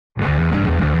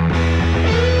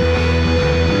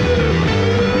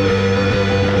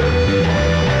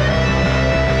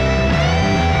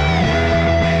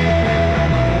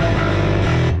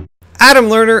I'm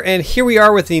Lerner, and here we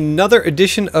are with another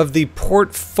edition of the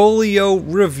Portfolio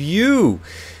Review.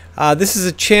 This is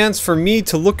a chance for me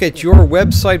to look at your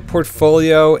website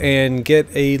portfolio and get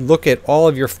a look at all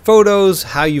of your photos,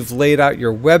 how you've laid out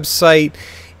your website,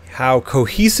 how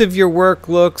cohesive your work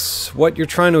looks, what you're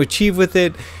trying to achieve with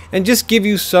it, and just give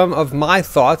you some of my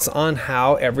thoughts on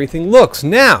how everything looks.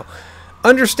 Now,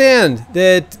 understand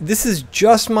that this is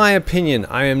just my opinion.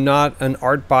 I am not an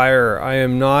art buyer. I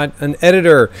am not an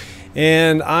editor.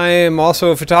 And I am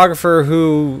also a photographer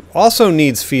who also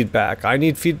needs feedback. I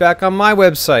need feedback on my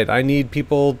website. I need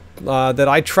people that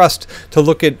I trust to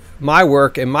look at my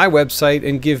work and my website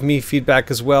and give me feedback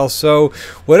as well. So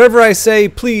whatever I say,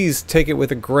 please take it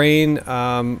with a grain.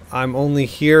 I'm only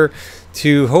here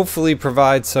to hopefully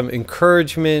provide some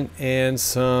encouragement and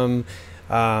some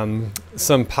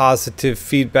positive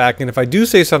feedback. And if I do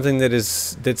say something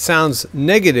that sounds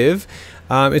negative,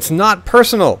 it's not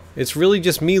personal. It's really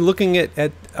just me looking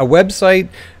at a website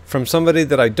from somebody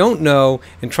that I don't know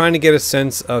and trying to get a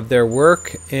sense of their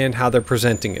work and how they're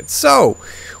presenting it. So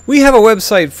we have a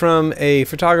website from a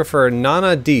photographer,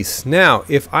 Nana Dees. Now,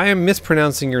 if I am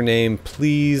mispronouncing your name,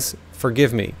 please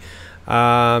forgive me.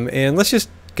 And let's just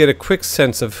get a quick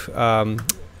sense of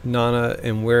Nana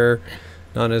and where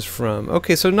Nana's from.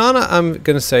 Okay, so Nana, I'm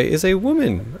going to say, is a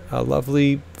woman. A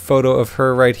lovely photo of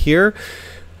her right here.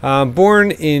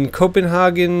 Born in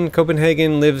Copenhagen,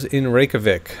 lives in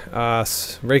Reykjavik.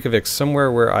 Reykjavik,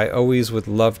 somewhere where I always would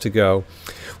love to go.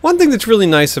 One thing that's really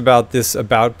nice about this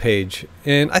About page,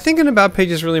 and I think an About page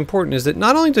is really important, is that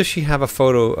not only does she have a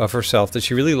photo of herself that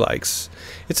she really likes,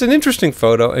 it's an interesting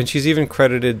photo, and she's even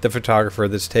credited the photographer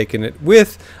that's taken it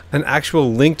with an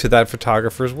actual link to that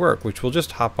photographer's work, which we'll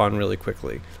just hop on really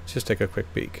quickly. Let's just take a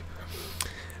quick peek.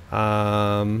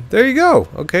 There you go.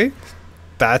 Okay.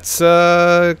 That's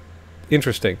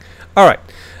interesting. All right,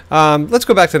 let's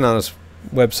go back to Nana's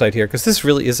website here, because this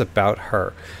really is about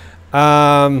her.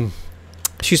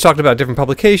 She's talked about different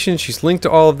publications. She's linked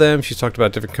to all of them. She's talked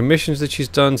about different commissions that she's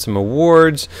done, some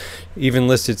awards, even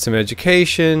listed some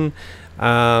education.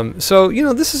 So, you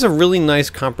know, this is a really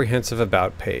nice comprehensive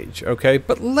About page, okay?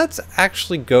 But let's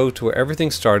actually go to where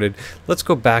everything started. Let's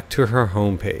go back to her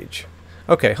homepage.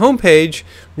 Okay, homepage,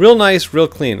 real nice, real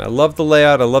clean. I love the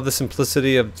layout. I love the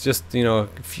simplicity of just, you know,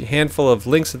 a handful of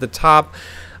links at the top.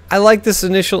 I like this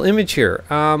initial image here.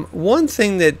 One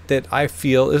thing that I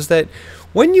feel is that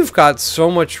when you've got so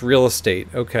much real estate,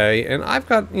 okay, and I've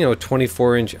got, you know, a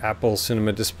 24-inch Apple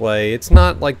Cinema display. It's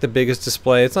not like the biggest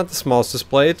display. It's not the smallest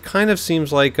display. It kind of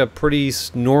seems like a pretty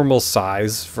normal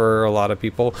size for a lot of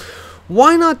people.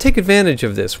 Why not take advantage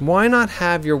of this? Why not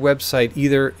have your website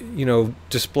either, you know,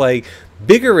 display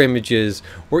bigger images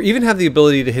or even have the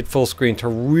ability to hit full screen to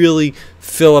really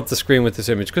fill up the screen with this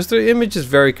image? Because the image is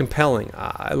very compelling.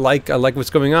 I like what's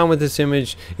going on with this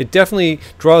image. It definitely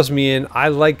draws me in. I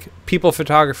like people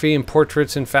photography and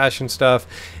portraits and fashion stuff,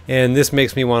 and this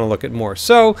makes me want to look at more.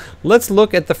 So let's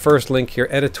look at the first link here,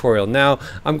 editorial. Now,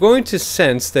 I'm going to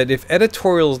sense that if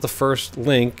editorial is the first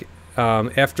link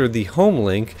after the home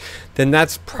link, then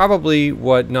that's probably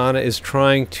what Nana is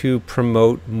trying to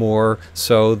promote more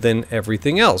so than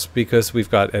everything else, because we've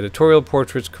got editorial,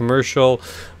 portraits, commercial,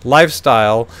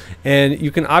 lifestyle, and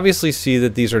you can obviously see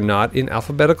that these are not in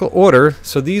alphabetical order.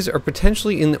 So these are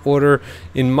potentially in the order,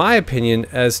 in my opinion,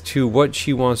 as to what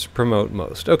she wants to promote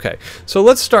most. Okay, so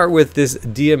let's start with this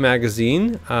Dia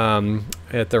magazine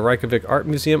at the Reykjavik Art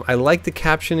Museum. I like the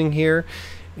captioning here.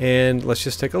 And let's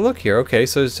just take a look here. Okay,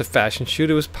 so it's a fashion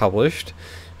shoot. It was published.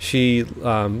 She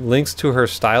links to her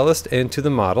stylist and to the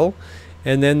model.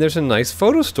 And then there's a nice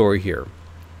photo story here.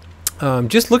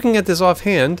 Just looking at this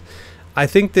offhand, I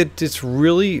think that it's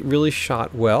really, really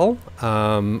shot well.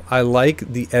 I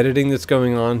like the editing that's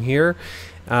going on here.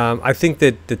 I think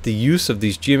that the use of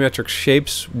these geometric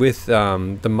shapes with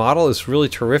the model is really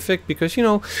terrific, because, you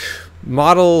know,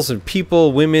 models and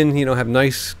people, women, you know, have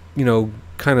nice, you know,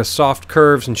 kind of soft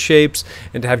curves and shapes,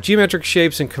 and to have geometric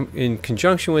shapes in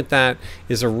conjunction with that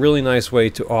is a really nice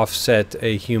way to offset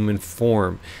a human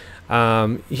form.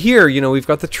 Here, you know, we've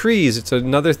got the trees. It's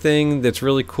another thing that's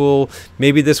really cool.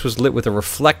 Maybe this was lit with a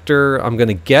reflector, I'm going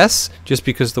to guess, just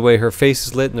because the way her face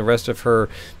is lit and the rest of her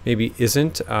maybe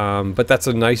isn't. But that's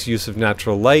a nice use of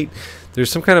natural light.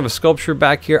 There's some kind of a sculpture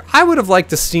back here. I would have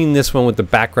liked to seen this one with the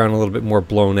background a little bit more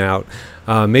blown out.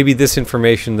 Maybe this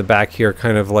information in the back here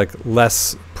kind of like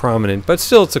less prominent, but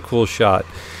still it's a cool shot.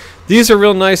 These are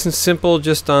real nice and simple,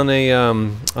 just on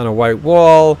a white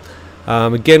wall.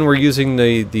 Again, we're using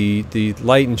the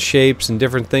light and shapes and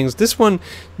different things. This one,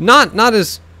 not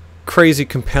as crazy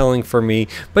compelling for me.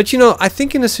 But you know, I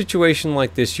think in a situation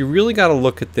like this, you really got to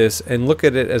look at this and look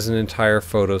at it as an entire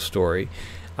photo story.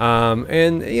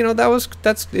 And you know,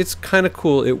 it's kind of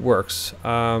cool. It works.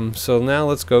 So now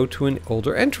let's go to an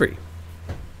older entry.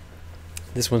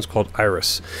 This one's called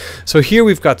Iris. So here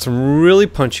we've got some really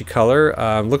punchy color.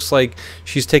 Looks like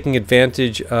she's taking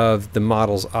advantage of the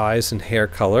model's eyes and hair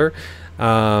color.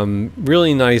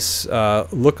 Really nice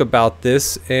look about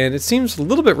this, and it seems a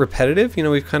little bit repetitive. You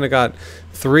know, we've kind of got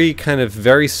three kind of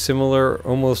very similar,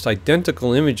 almost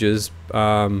identical images.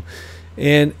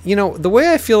 And you know, the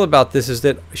way I feel about this is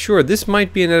that, sure, this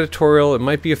might be an editorial, it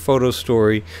might be a photo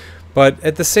story, but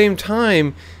at the same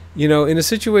time, you know, in a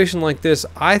situation like this,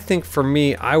 I think for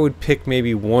me, I would pick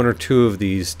maybe one or two of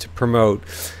these to promote.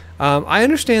 I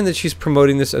understand that she's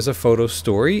promoting this as a photo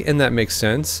story, and that makes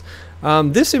sense.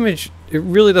 This image, it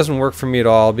really doesn't work for me at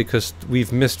all because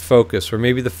we've missed focus, or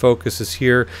maybe the focus is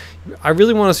here. I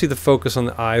really want to see the focus on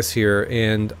the eyes here,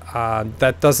 and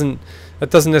that doesn't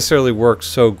necessarily work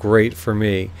so great for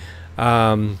me.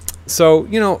 So,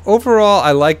 you know, overall,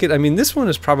 I like it. I mean, this one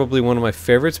is probably one of my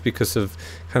favorites because of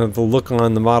kind of the look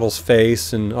on the model's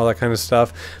face and all that kind of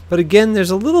stuff. But again,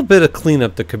 there's a little bit of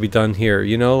cleanup that could be done here.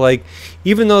 You know, like,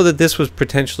 even though that this was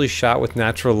potentially shot with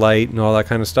natural light and all that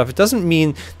kind of stuff, it doesn't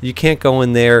mean that you can't go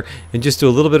in there and just do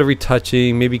a little bit of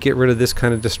retouching, maybe get rid of this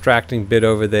kind of distracting bit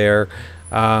over there.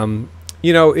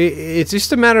 You know, it's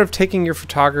just a matter of taking your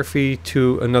photography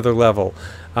to another level.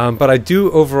 But I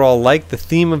do overall like the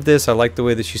theme of this. I like the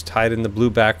way that she's tied in the blue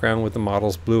background with the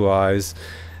model's blue eyes.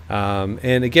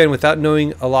 And again, without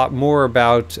knowing a lot more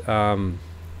about,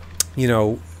 you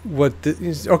know,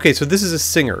 okay, so this is a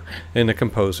singer and a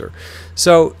composer.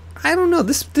 So I don't know,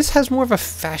 this has more of a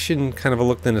fashion kind of a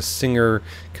look than a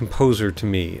singer-composer to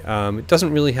me. It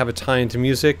doesn't really have a tie into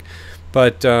music,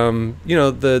 but you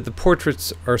know, the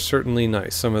portraits are certainly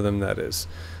nice, some of them that is.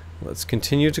 Let's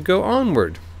continue to go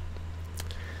onward.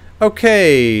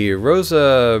 Okay,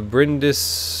 Rosa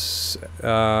Brindis,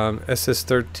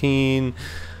 SS13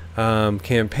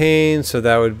 campaign, so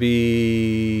that would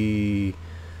be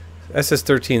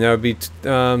SS13, that would be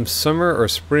summer or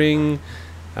spring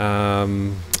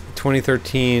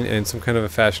 2013, and some kind of a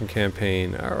fashion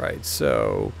campaign. Alright,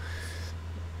 so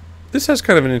this has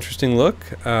kind of an interesting look,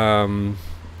 and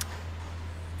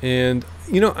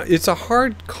you know, it's a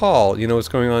hard call, you know, what's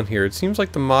going on here. It seems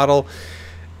like the model,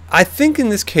 I think in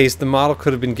this case the model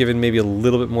could have been given maybe a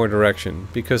little bit more direction,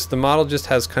 because the model just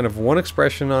has kind of one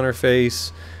expression on her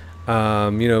face.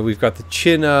 You know, we've got the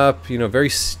chin up, you know, very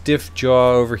stiff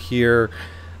jaw over here.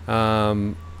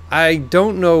 I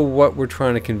don't know what we're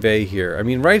trying to convey here. I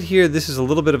mean, right here, this is a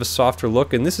little bit of a softer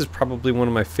look, and this is probably one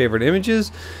of my favorite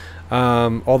images.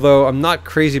 Although I'm not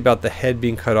crazy about the head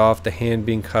being cut off, the hand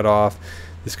being cut off,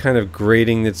 this kind of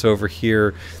grating that's over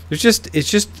here. It's just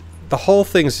the whole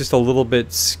thing is just a little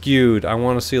bit skewed. I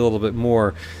want to see a little bit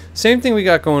more. Same thing we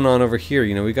got going on over here.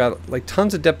 You know, we got like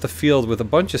tons of depth of field with a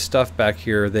bunch of stuff back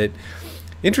here that,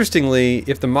 interestingly,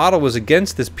 if the model was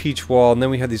against this peach wall and then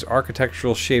we had these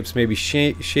architectural shapes maybe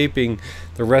shaping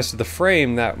the rest of the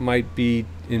frame, that might be,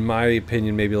 in my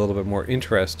opinion, maybe a little bit more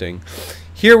interesting.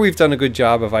 Here we've done a good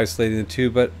job of isolating the two,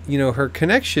 but you know, her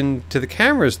connection to the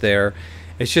camera's there.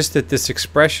 It's just that this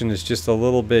expression is just a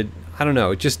little bit, I don't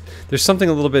know, it just, there's something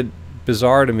a little bit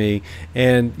bizarre to me.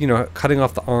 And you know, cutting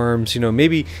off the arms, you know,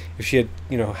 maybe if she had,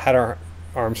 you know, had her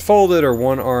arms folded, or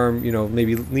one arm, you know,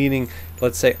 maybe leaning,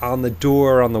 let's say, on the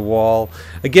door, on the wall.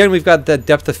 Again, we've got that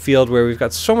depth of field where we've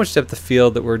got so much depth of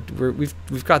field that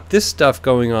we've got this stuff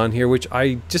going on here, which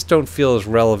I just don't feel is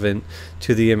relevant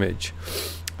to the image.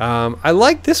 I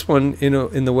like this one, you know,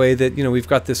 in the way that, you know, we've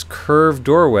got this curved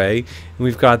doorway, and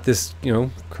we've got this, you know,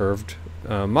 curved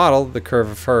model, the curve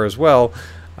of her as well.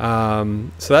 So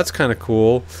that's kind of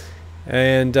cool.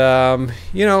 And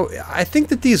you know, I think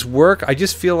that these work. I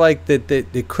just feel like that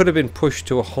they could have been pushed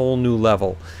to a whole new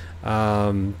level.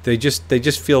 They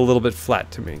just feel a little bit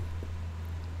flat to me.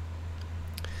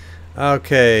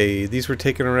 Okay, these were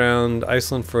taken around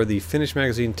Iceland for the Finnish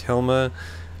magazine Telma.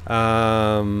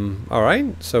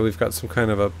 Alright, so we've got some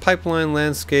kind of a pipeline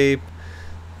landscape.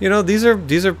 You know, these are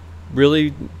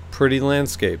really pretty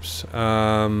landscapes.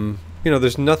 You know,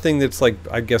 there's nothing that's, like,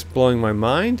 I guess, blowing my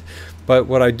mind, but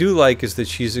what I do like is that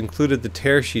she's included the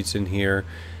tear sheets in here.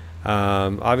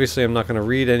 Obviously I'm not going to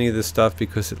read any of this stuff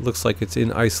because it looks like it's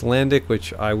in Icelandic,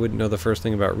 which I wouldn't know the first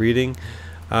thing about reading.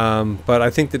 But I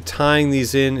think that tying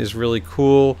these in is really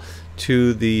cool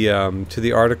to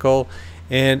the article.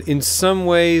 And in some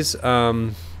ways,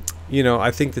 you know,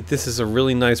 I think that this is a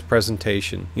really nice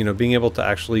presentation, you know, being able to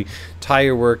actually tie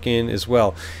your work in as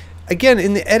well. Again,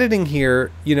 in the editing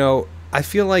here, you know, I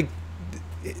feel like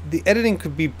the editing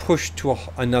could be pushed to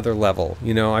another level.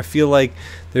 You know, I feel like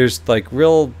there's like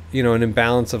real, you know, an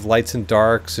imbalance of lights and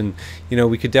darks, and you know,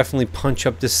 we could definitely punch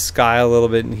up this sky a little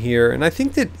bit in here. And I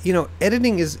think that, you know,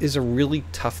 editing is a really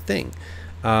tough thing.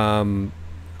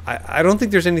 I don't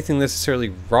think there's anything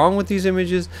necessarily wrong with these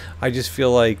images. I just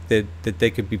feel like that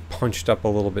they could be punched up a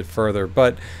little bit further.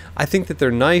 But I think that they're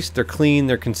nice, they're clean,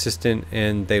 they're consistent,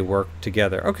 and they work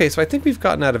together. Okay, so I think we've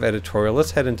gotten out of editorial.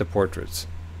 Let's head into portraits.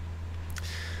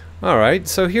 Alright,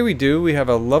 so here we have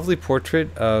a lovely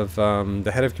portrait of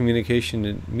the head of communication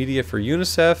and media for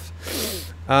UNICEF.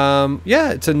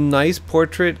 Yeah, it's a nice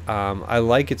portrait. I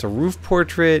like it's a roof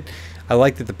portrait. I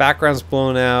like that the background's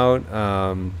blown out.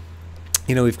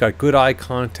 You know, we've got good eye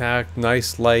contact,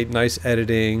 nice light, nice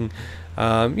editing.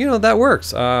 You know, that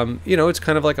works. You know, it's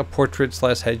kind of like a portrait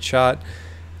slash headshot.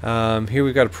 Here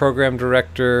we've got a program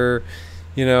director.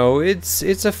 You know, it's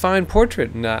a fine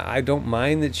portrait, and I don't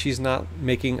mind that she's not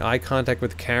making eye contact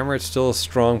with the camera. It's still a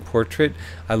strong portrait.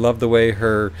 I love the way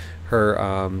her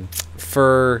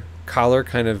fur collar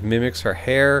kind of mimics her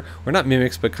hair, or not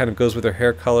mimics, but kind of goes with her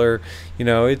hair color. You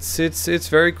know, it's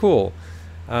very cool.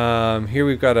 Here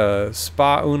we've got a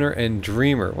spa owner and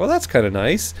dreamer. Well, that's kind of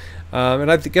nice.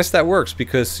 And I guess that works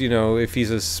because, you know, if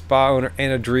he's a spa owner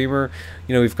and a dreamer,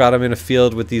 you know, we've got him in a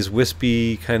field with these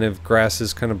wispy kind of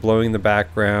grasses kind of blowing in the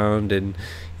background, and,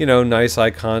 you know, nice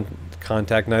eye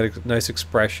contact, nice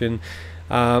expression.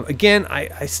 Again,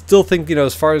 I still think, you know,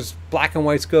 as far as black and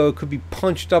whites go, it could be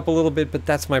punched up a little bit, but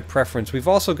that's my preference. We've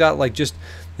also got like just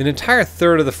an entire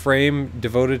third of the frame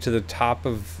devoted to the top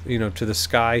of, you know, to the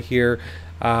sky here.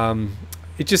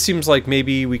 It just seems like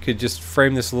maybe we could just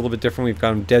frame this a little bit different. We've got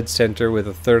them dead center with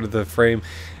a third of the frame.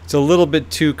 It's a little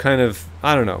bit too kind of,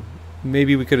 I don't know,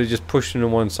 maybe we could have just pushed into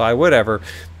one side, whatever,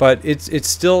 but it's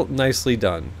still nicely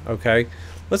done. Okay,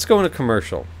 let's go into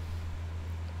commercial.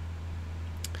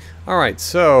 Alright,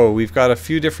 so we've got a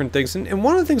few different things, and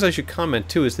one of the things I should comment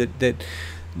too is that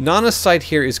Nana's site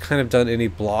here is kind of done in a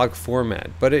blog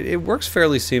format, but it works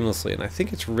fairly seamlessly, and I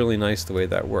think it's really nice the way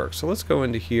that works. So let's go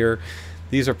into here.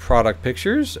 These are product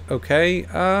pictures. Okay,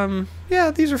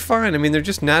 yeah, these are fine. I mean, they're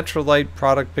just natural light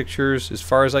product pictures as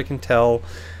far as I can tell.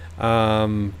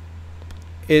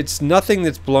 It's nothing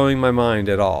that's blowing my mind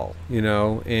at all, you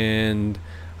know, and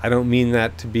I don't mean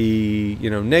that to be, you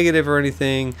know, negative or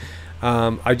anything.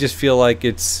 I just feel like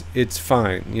it's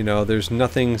fine, you know. There's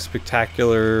nothing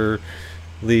spectacularly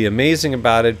amazing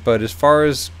about it, but as far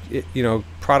as you know,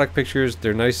 product pictures,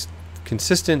 they're nice,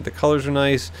 consistent, the colors are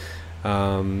nice.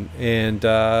 And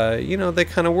you know, they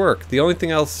kind of work. The only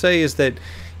thing I'll say is that,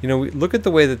 you know, look at the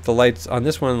way that the lights on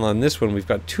this one and on this one, we've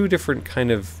got two different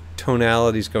kind of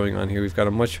tonalities going on here. We've got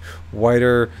a much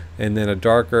whiter and then a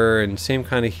darker, and same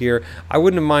kind of here. I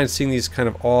wouldn't mind seeing these kind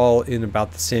of all in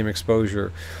about the same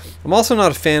exposure. I'm also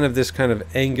not a fan of this kind of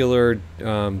angular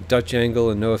Dutch angle,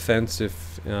 and no offense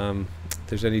if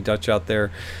there's any Dutch out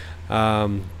there.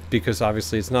 Because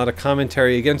obviously it's not a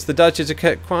commentary against the Dutch, it's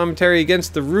a commentary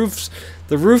against the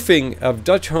roofing of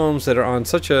Dutch homes that are on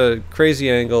such a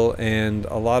crazy angle, and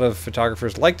a lot of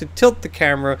photographers like to tilt the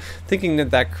camera thinking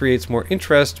that that creates more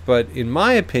interest. But in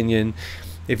my opinion,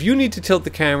 if you need to tilt the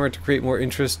camera to create more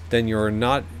interest, then you're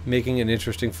not making an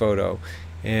interesting photo.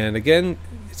 And again,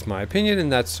 it's my opinion,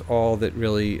 and that's all that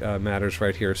really matters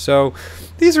right here. So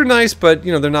these are nice, but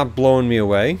you know, they're not blowing me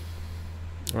away.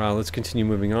 Let's continue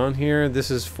moving on here. This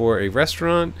is for a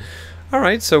restaurant.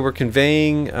 Alright, so we're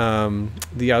conveying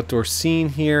the outdoor scene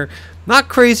here. Not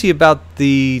crazy about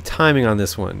the timing on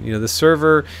this one. You know, the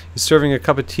server is serving a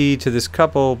cup of tea to this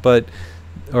couple, but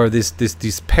or this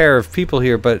pair of people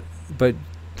here, but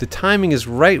the timing is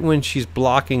right when she's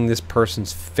blocking this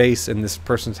person's face, and this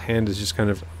person's hand is just kind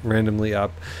of randomly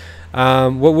up.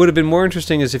 What would have been more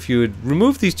interesting is if you had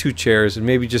removed these two chairs and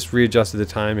maybe just readjusted the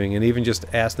timing, and even just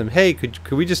asked them, hey,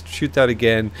 could we just shoot that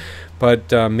again?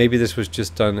 But maybe this was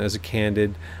just done as a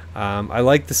candid. I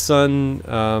like the sun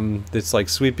that's like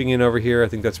sweeping in over here. I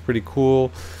think that's pretty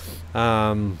cool.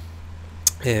 And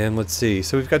let's see,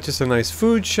 so we've got just a nice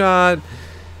food shot.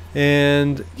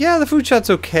 And yeah, the food shot's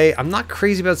okay. I'm not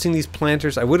crazy about seeing these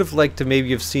planters. I would have liked to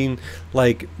maybe have seen,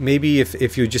 like, maybe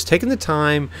if you had just taken the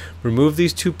time, remove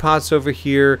these two pots over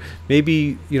here,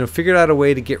 maybe, you know, figured out a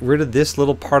way to get rid of this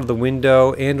little part of the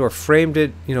window, and or framed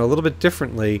it, you know, a little bit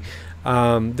differently.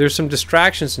 There's some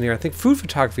distractions in here. I think food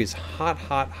photography is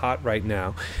hot right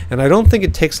now, and I don't think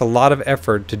it takes a lot of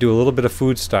effort to do a little bit of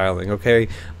food styling. Okay,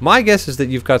 my guess is that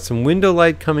you've got some window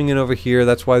light coming in over here.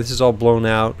 That's why this is all blown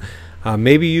out.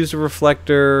 Maybe use a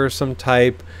reflector of some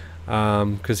type.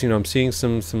 because I'm seeing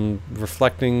some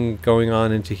reflecting going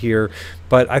on into here.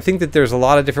 But I think that there's a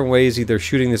lot of different ways, either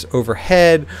shooting this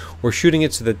overhead or shooting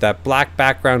it so that that black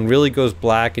background really goes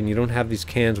black and you don't have these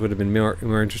cans would have been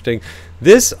more interesting.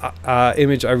 This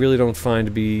image I really don't find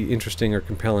to be interesting or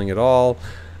compelling at all.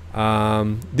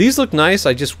 These look nice.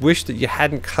 I just wish that you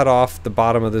hadn't cut off the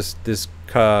bottom of this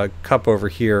cup over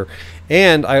here,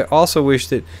 and I also wish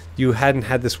that you hadn't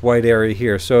had this white area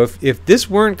here. So if this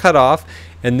weren't cut off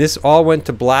and this all went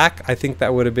to black, I think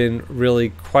that would have been really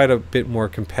quite a bit more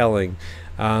compelling.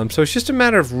 So it's just a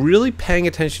matter of really paying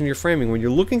attention to your framing. When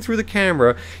you're looking through the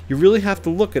camera, you really have to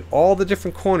look at all the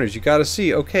different corners. You got to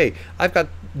see, okay, I've got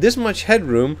this much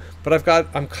headroom, but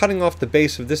I'm cutting off the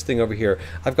base of this thing over here.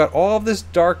 I've got all of this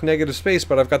dark negative space,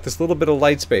 but I've got this little bit of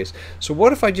light space. So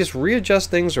what if I just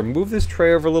readjust things or move this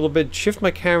tray over a little bit, shift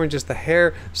my camera just a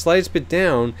hair, slides bit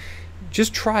down?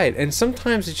 Just try it. And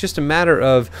sometimes it's just a matter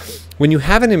of, when you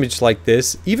have an image like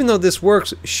this, even though this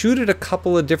works, shoot it a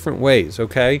couple of different ways,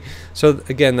 okay? So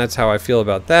again, that's how I feel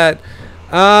about that.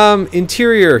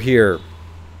 Interior here,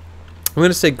 I'm going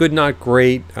to say good, not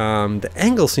great. The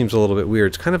angle seems a little bit weird.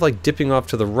 It's kind of like dipping off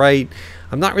to the right.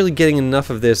 I'm not really getting enough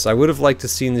of this. I would have liked to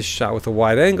seen this shot with a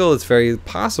wide angle. It's very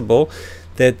possible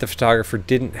that the photographer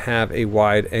didn't have a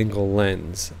wide angle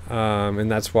lens,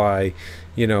 and that's why,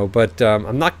 but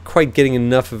I'm not quite getting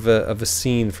enough of a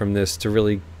scene from this to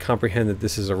really comprehend that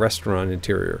this is a restaurant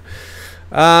interior.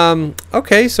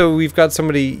 Okay, so we've got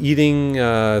somebody eating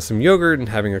some yogurt and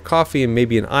having a coffee and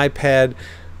maybe an iPad.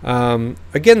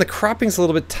 Again, the cropping's a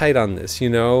little bit tight on this,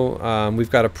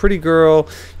 we've got a pretty girl,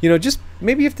 just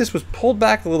maybe if this was pulled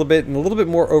back a little bit and a little bit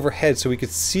more overhead so we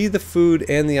could see the food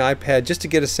and the iPad, just to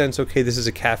get a sense, okay, this is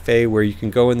a cafe where you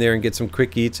can go in there and get some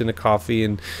quick eats and a coffee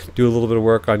and do a little bit of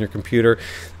work on your computer.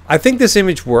 I think this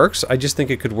image works. I just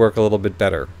think it could work a little bit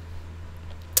better.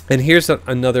 And here's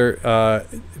another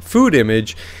food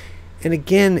image. And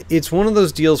again, it's one of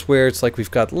those deals where it's like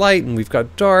we've got light and we've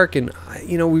got dark, and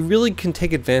we really can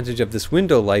take advantage of this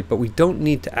window light, but we don't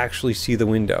need to actually see the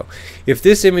window. If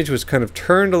this image was kind of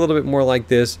turned a little bit more like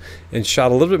this and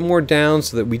shot a little bit more down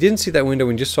so that we didn't see that window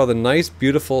and just saw the nice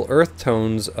beautiful earth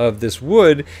tones of this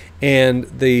wood and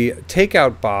the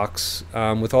takeout box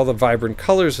with all the vibrant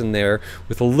colors in there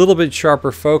with a little bit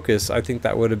sharper focus, I think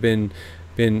that would have been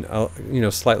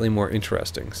slightly more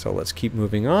interesting. So let's keep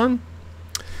moving on.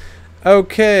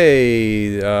 Okay,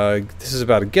 this is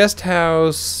about a guest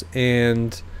house,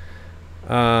 and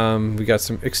we got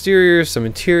some exteriors, some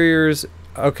interiors.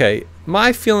 Okay,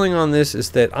 my feeling on this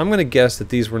is that I'm going to guess that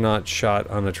these were not shot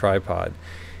on a tripod,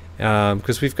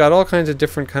 because we've got all kinds of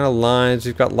different kind of lines.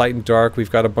 We've got light and dark. We've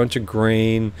got a bunch of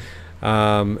grain.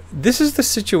 This is the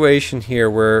situation here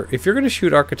where if you're going to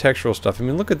shoot architectural stuff, I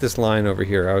mean, look at this line over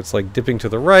here, how it's like dipping to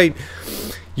the right.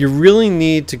 You really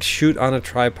need to shoot on a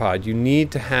tripod. You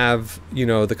need to have,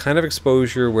 the kind of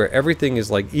exposure where everything is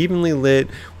like evenly lit,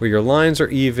 where your lines are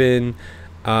even.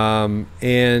 And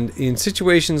in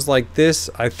situations like this,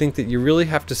 I think that you really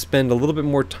have to spend a little bit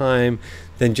more time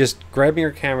than just grabbing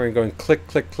your camera and going click,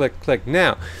 click, click, click.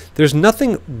 Now, there's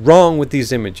nothing wrong with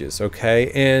these images,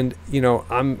 okay? And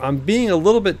I'm being a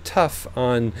little bit tough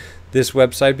on this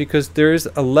website because there is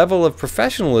a level of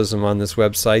professionalism on this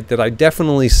website that I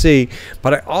definitely see,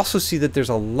 but I also see that there's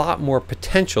a lot more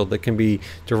potential that can be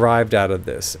derived out of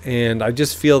this. And I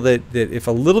just feel that if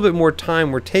a little bit more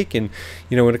time were taken,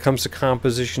 when it comes to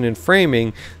composition and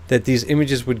framing, that these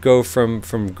images would go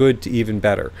from good to even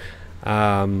better.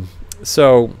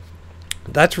 So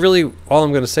that's really all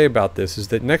I'm going to say about this, is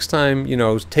that next time,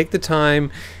 take the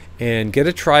time and get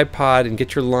a tripod and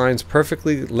get your lines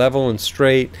perfectly level and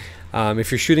straight.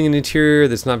 If you're shooting an interior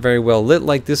that's not very well lit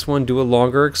like this one, do a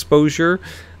longer exposure.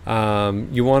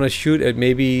 You want to shoot at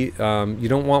maybe, you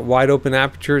don't want wide open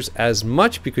apertures as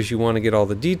much because you want to get all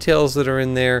the details that are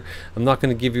in there. I'm not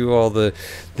going to give you all the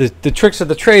tricks of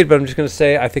the trade, but I'm just going to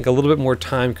say I think a little bit more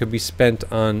time could be spent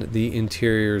on the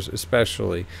interiors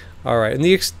especially. All right, and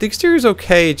the exterior is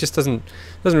okay. It just doesn't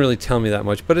really tell me that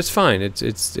much, but it's fine. It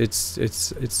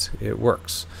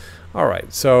works. All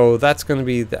right, so that's going to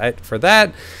be it for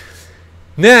that.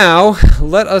 Now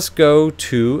let us go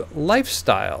to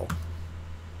lifestyle.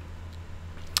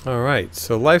 All right,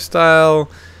 so lifestyle.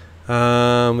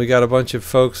 We got a bunch of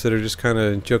folks that are just kind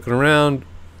of joking around.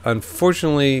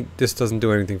 Unfortunately, this doesn't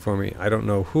do anything for me. I don't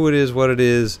know who it is, what it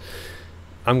is.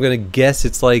 I'm gonna guess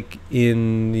it's like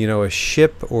in a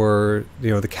ship, or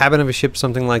the cabin of a ship,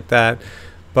 something like that.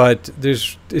 But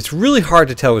it's really hard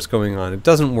to tell what's going on. It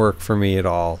doesn't work for me at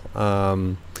all.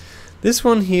 This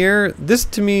one here, this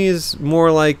to me is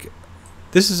more like,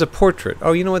 this is a portrait.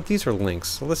 Oh, you know what? These are links.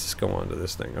 So let's just go on to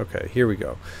this thing. Okay, here we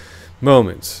go.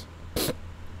 Moments.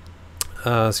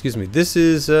 Excuse me. This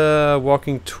is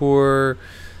walking tour.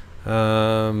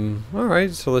 All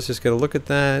right, so let's just get a look at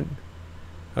that.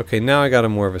 Okay, now I got a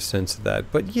more of a sense of that.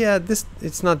 But yeah,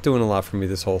 it's not doing a lot for me,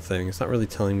 this whole thing. It's not really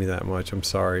telling me that much. I'm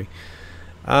sorry.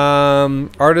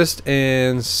 Artist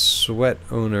and sweat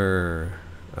owner.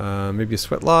 Maybe a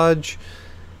sweat lodge.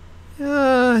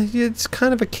 It's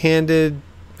kind of a candid.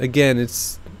 Again,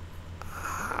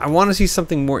 I want to see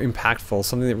something more impactful,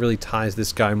 something that really ties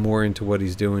this guy more into what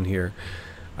he's doing here.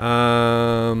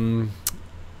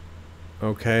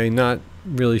 Okay, not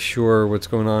really sure what's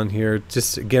going on here.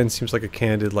 Just again seems like a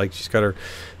candid, like she's got her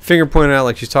finger pointed out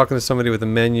like she's talking to somebody with a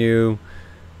menu.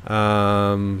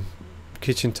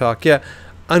 Kitchen talk. Yeah,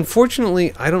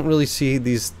 unfortunately I don't really see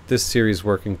this series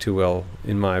working too well,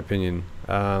 in my opinion.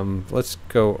 Let's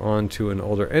go on to an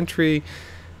older entry,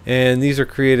 and these are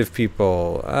creative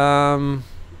people.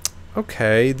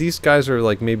 Okay, these guys are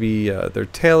like maybe they're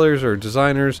tailors or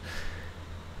designers.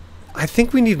 I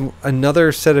think we need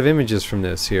another set of images from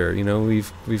this here. You know,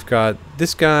 we've got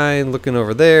this guy looking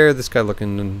over there, this guy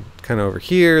looking kind of over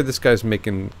here, this guy's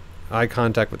making eye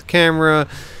contact with the camera.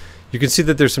 You can see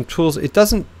that there's some tools. It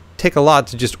doesn't take a lot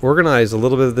to just organize a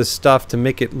little bit of this stuff to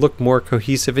make it look more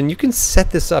cohesive, and you can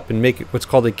set this up and make it what's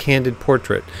called a candid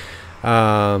portrait. You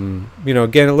know,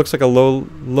 again, it looks like a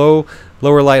lower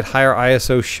light, higher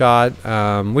ISO shot,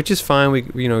 which is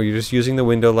fine. You're just using the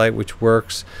window light, which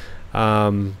works.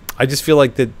 I just feel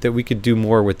like that we could do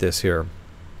more with this here.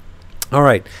 All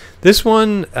right, this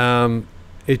one,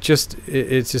 it's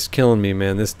just killing me,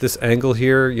 man. This angle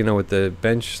here, you know, with the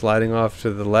bench sliding off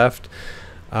to the left,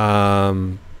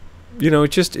 you know,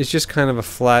 it's just kind of a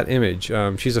flat image.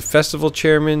 She's a festival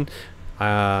chairman.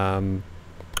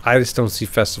 I just don't see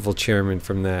festival chairman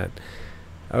from that.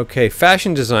 Okay,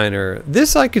 fashion designer.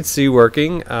 This I could see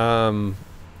working.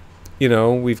 You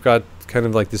know, we've got kind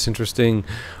of like this interesting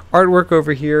artwork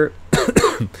over here.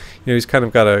 You know, he's kind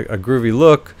of got a groovy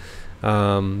look.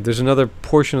 There's another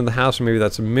portion of the house, or maybe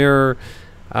that's a mirror.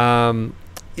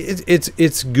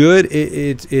 It's good.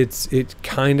 It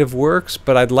kind of works,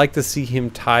 but I'd like to see him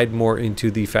tied more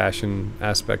into the fashion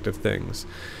aspect of things.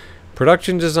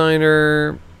 Production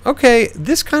designer. Okay,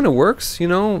 this kind of works. You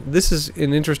know, this is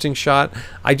an interesting shot.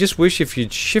 I just wish if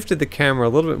you'd shifted the camera a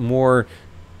little bit more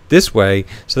this way,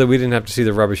 so that we didn't have to see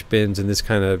the rubbish bins and this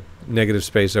kind of negative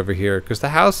space over here, because the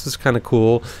house is kind of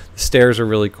cool. The stairs are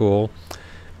really cool.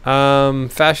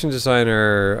 Fashion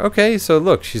designer. Okay, so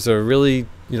look, she's a really,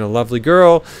 you know, lovely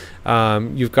girl.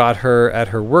 You've got her at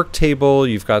her work table.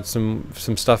 You've got some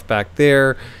stuff back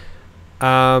there.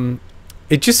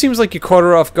 It just seems like you caught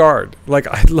her off guard. Like,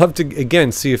 I'd love to,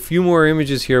 again, see a few more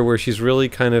images here where she's really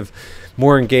kind of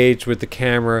more engaged with the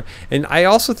camera. And I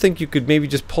also think you could maybe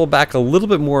just pull back a little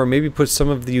bit more, maybe put some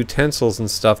of the utensils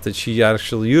and stuff that she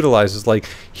actually utilizes. Like,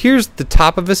 here's the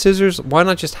top of a scissors. Why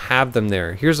not just have them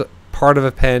there? Here's a part of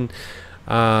a pen.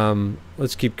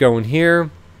 Let's keep going here.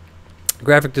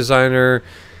 Graphic designer.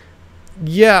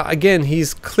 Yeah, again,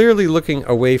 he's clearly looking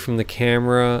away from the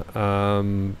camera.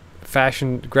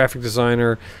 Fashion graphic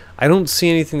designer. I don't see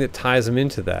anything that ties him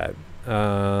into that.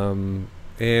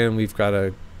 And we've got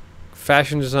a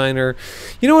fashion designer.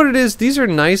 You know what it is? These are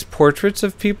nice portraits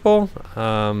of people.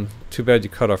 Too bad you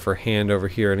cut off her hand over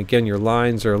here. And again, your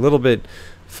lines are a little bit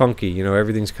funky. You know,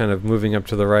 everything's kind of moving up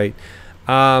to the right.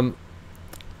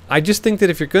 I just think that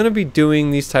if you're going to be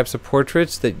doing these types of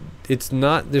portraits, that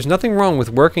there's nothing wrong with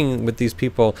working with these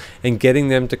people and getting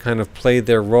them to kind of play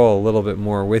their role a little bit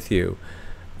more with you.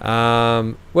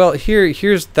 Well,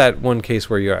 here's that one case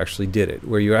where you actually did it,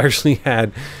 where you actually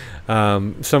had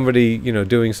somebody, you know,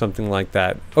 doing something like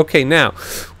that. Okay, now,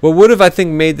 what would have, I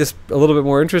think, made this a little bit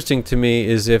more interesting to me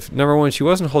is if, number one, she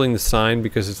wasn't holding the sign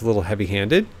because it's a little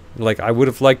heavy-handed. Like, I would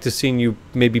have liked to seen you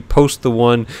maybe post the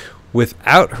one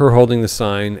without her holding the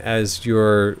sign as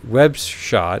your web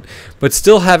shot, but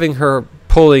still having her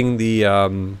pulling the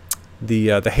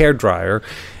hair dryer.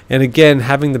 And again,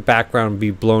 having the background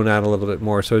be blown out a little bit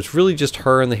more. So it's really just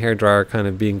her and the hairdryer kind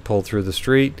of being pulled through the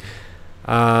street.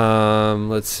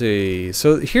 Let's see.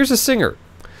 So here's a singer.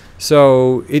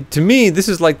 So to me, this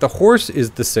is like the horse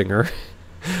is the singer.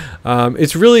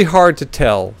 It's really hard to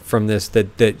tell from this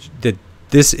that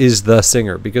this is the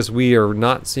singer, because we are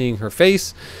not seeing her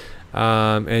face.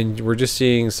 And we're just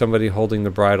seeing somebody holding the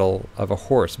bridle of a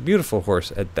horse. Beautiful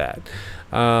horse at that.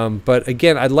 But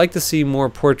again, I'd like to see more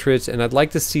portraits, and I'd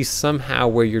like to see somehow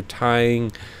where you're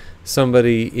tying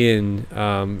somebody in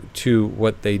to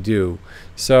what they do.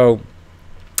 So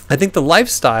I think the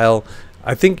lifestyle,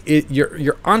 I think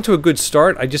you're onto a good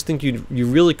start. I just think you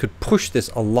really could push this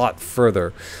a lot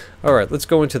further. All right, let's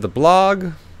go into the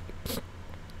blog.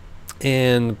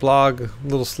 And blog, a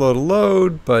little slow to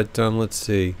load, but let's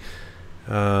see.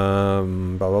 Blah,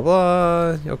 blah,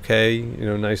 blah. Okay, you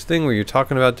know, nice thing where you're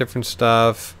talking about different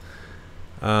stuff.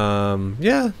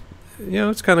 Yeah, you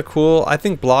know, it's kind of cool. I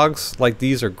think blogs like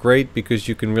these are great because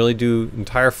you can really do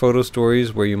entire photo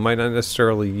stories where you might not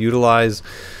necessarily utilize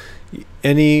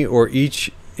any or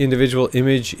each individual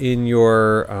image in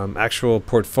your actual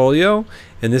portfolio,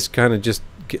 and this kind of just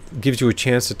gives you a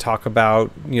chance to talk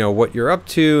about, you know, what you're up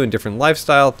to and different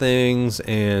lifestyle things,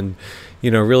 and, you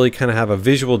know, really kind of have a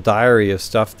visual diary of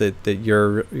stuff that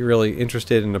you're really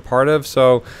interested in a part of.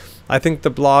 So I think the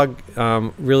blog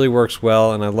really works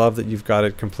well, and I love that you've got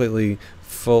it completely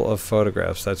full of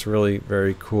photographs. That's really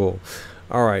very cool.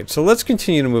 All right, so let's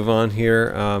continue to move on here.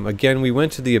 Again, we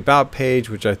went to the About page,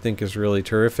 which I think is really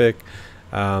terrific.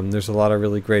 There's a lot of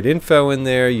really great info in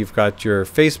there. You've got your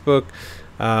Facebook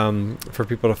for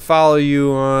people to follow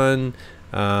you on.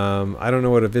 I don't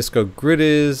know what a Visco grid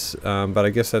is, but I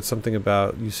guess that's something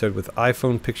about, you said, with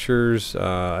iPhone pictures.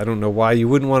 I don't know why you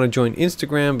wouldn't want to join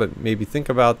Instagram, but maybe think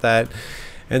about that.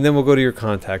 And then we'll go to your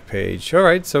contact page. All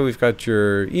right, so we've got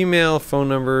your email, phone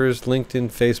numbers,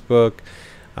 LinkedIn, Facebook,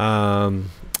 and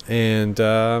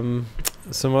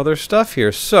some other stuff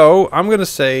here. So I'm going to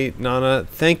say, Nana,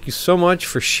 thank you so much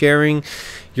for sharing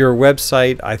your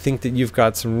website. I think that you've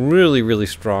got some really, really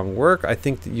strong work. I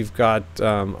think that you've got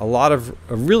a lot of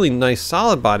a really nice,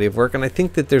 solid body of work, and I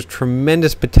think that there's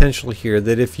tremendous potential here,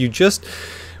 that if you just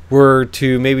were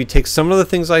to maybe take some of the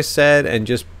things I said and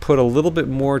just put a little bit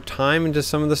more time into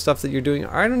some of the stuff that you're doing.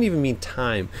 I don't even mean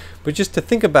time, but just to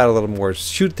think about it a little more,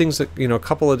 shoot things, you know, a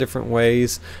couple of different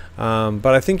ways. But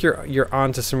I think you're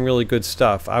onto some really good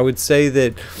stuff. I would say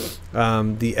that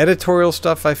the editorial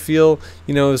stuff, I feel,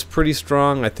 you know, is pretty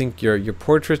strong. I think your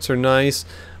portraits are nice.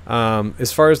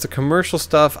 As far as the commercial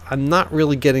stuff, I'm not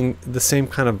really getting the same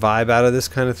kind of vibe out of this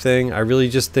kind of thing. I really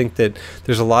just think that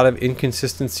there's a lot of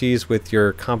inconsistencies with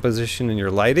your composition and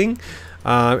your lighting.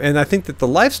 And I think that the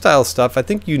lifestyle stuff, I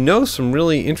think you know some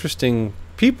really interesting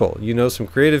people, you know, some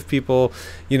creative people,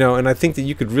 you know, and I think that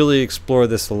you could really explore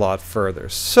this a lot further.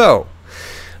 So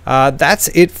that's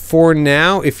it for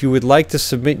now. If you would like to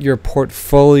submit your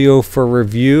portfolio for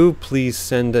review, please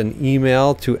send an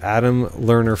email to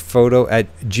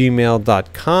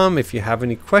adamlernerphoto@gmail.com. If you have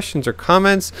any questions or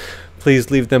comments,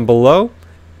 please leave them below,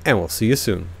 and we'll see you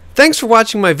soon. Thanks for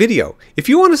watching my video. If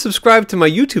you want to subscribe to my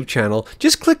YouTube channel,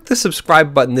 just click the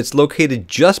subscribe button that's located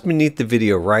just beneath the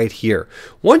video right here.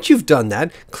 Once you've done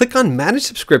that, click on Manage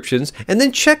Subscriptions and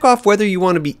then check off whether you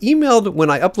want to be emailed when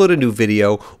I upload a new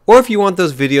video or if you want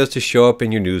those videos to show up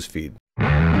in your newsfeed.